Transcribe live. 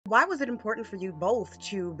Why was it important for you both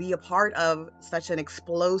to be a part of such an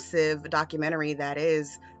explosive documentary that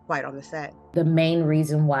is quite on the set? The main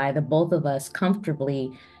reason why the both of us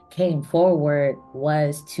comfortably came forward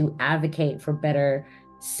was to advocate for better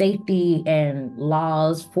safety and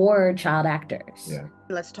laws for child actors. Yeah.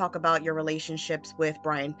 Let's talk about your relationships with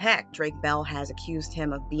Brian Peck. Drake Bell has accused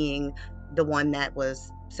him of being the one that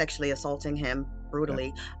was sexually assaulting him Yeah.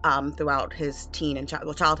 brutally throughout his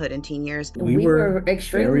childhood and teen years. We We were were very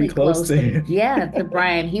extremely close close to to, him. yeah, to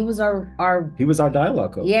Brian. He was our He was our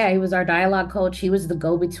dialogue coach. yeah, he was our dialogue coach. He was the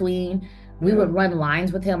go-between. We Yeah. would run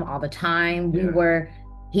lines with him all the time. Yeah.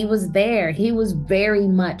 He was there. He was very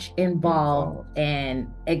much involved and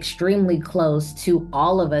extremely close to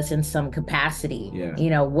all of us in some capacity. Yeah. You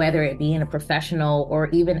know, whether it be in a professional or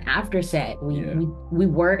even after set. We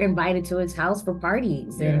were invited to his house for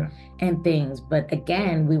parties and things. But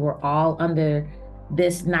again, we were all under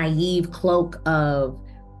this naive cloak of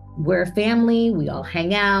we're a family, we all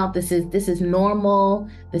hang out, this is normal,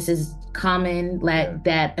 this is common,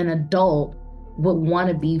 that an adult would want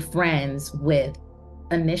to be friends with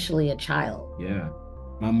initially a child. Yeah.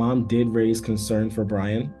 My mom did raise concern for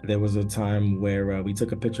Brian. There was a time where we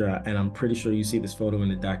took a picture, and I'm pretty sure you see this photo in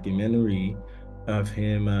the documentary of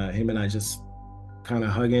him and I just kind of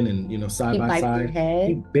hugging and side by side.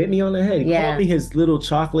 He bit me on the head. He called me his little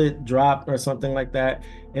chocolate drop or something like that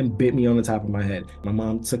and bit me on the top of my head. My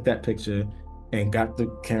mom took that picture and got the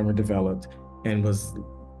camera developed and was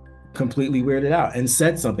completely weirded out and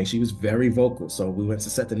said something. She was very vocal. So we went to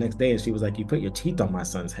set the next day and she was like, "You put your teeth on my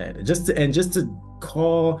son's head." And just to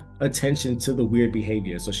call attention to the weird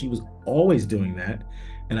behavior. So she was always doing that.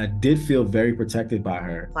 And I did feel very protected by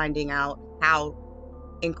her. Finding out how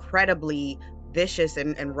incredibly vicious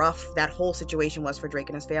and rough that whole situation was for Drake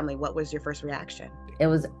and his family, what was your first reaction? It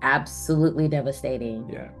was absolutely devastating.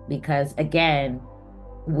 Yeah. Because again,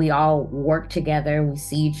 we all work together, we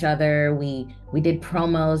see each other, we did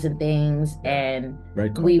promos and things, and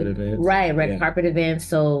red carpet events. Right, red carpet events.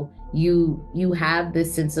 So you have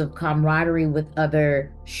this sense of camaraderie with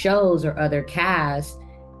other shows or other casts,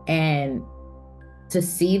 and to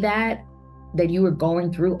see that you were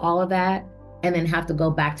going through all of that and then have to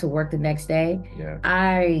go back to work the next day. Yeah.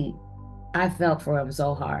 I felt for him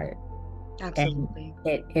so hard. Absolutely.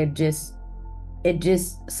 And it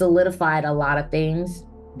just solidified a lot of things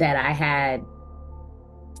that I had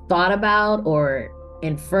thought about or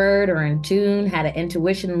inferred or in tune, had an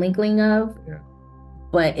intuition inkling of,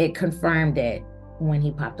 but it confirmed it when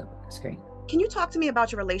he popped up on the screen. Can you talk to me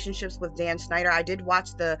about your relationships with Dan Schneider? I did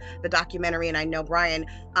watch the documentary, and I know, Brian,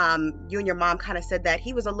 you and your mom kind of said that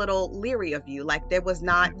he was a little leery of you. Like there was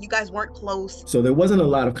not, you guys weren't close. So there wasn't a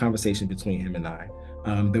lot of conversation between him and I.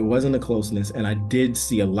 There wasn't a closeness, and I did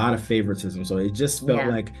see a lot of favoritism. So it just felt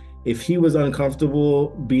like if he was uncomfortable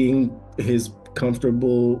being his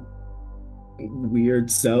comfortable,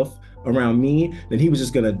 weird self around me, then he was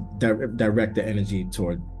just gonna direct the energy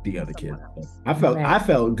toward the other kid. I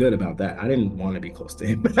felt good about that. I didn't want to be close to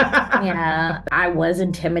him. Yeah, I was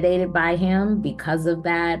intimidated by him because of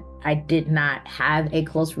that. I did not have a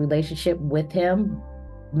close relationship with him,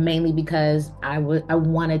 mainly because I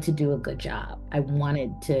wanted to do a good job. I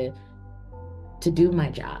wanted to do my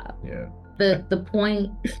job. Yeah. The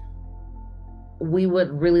point we would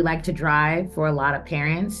really like to drive for a lot of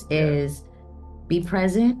parents is be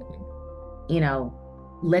present,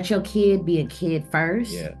 let your kid be a kid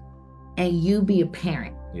first, and you be a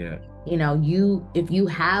parent. Yeah. If you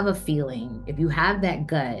have a feeling, if you have that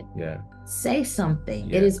gut, say something.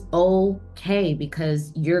 It is okay,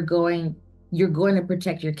 because you're going to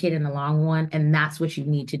protect your kid in the long run, and that's what you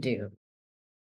need to do.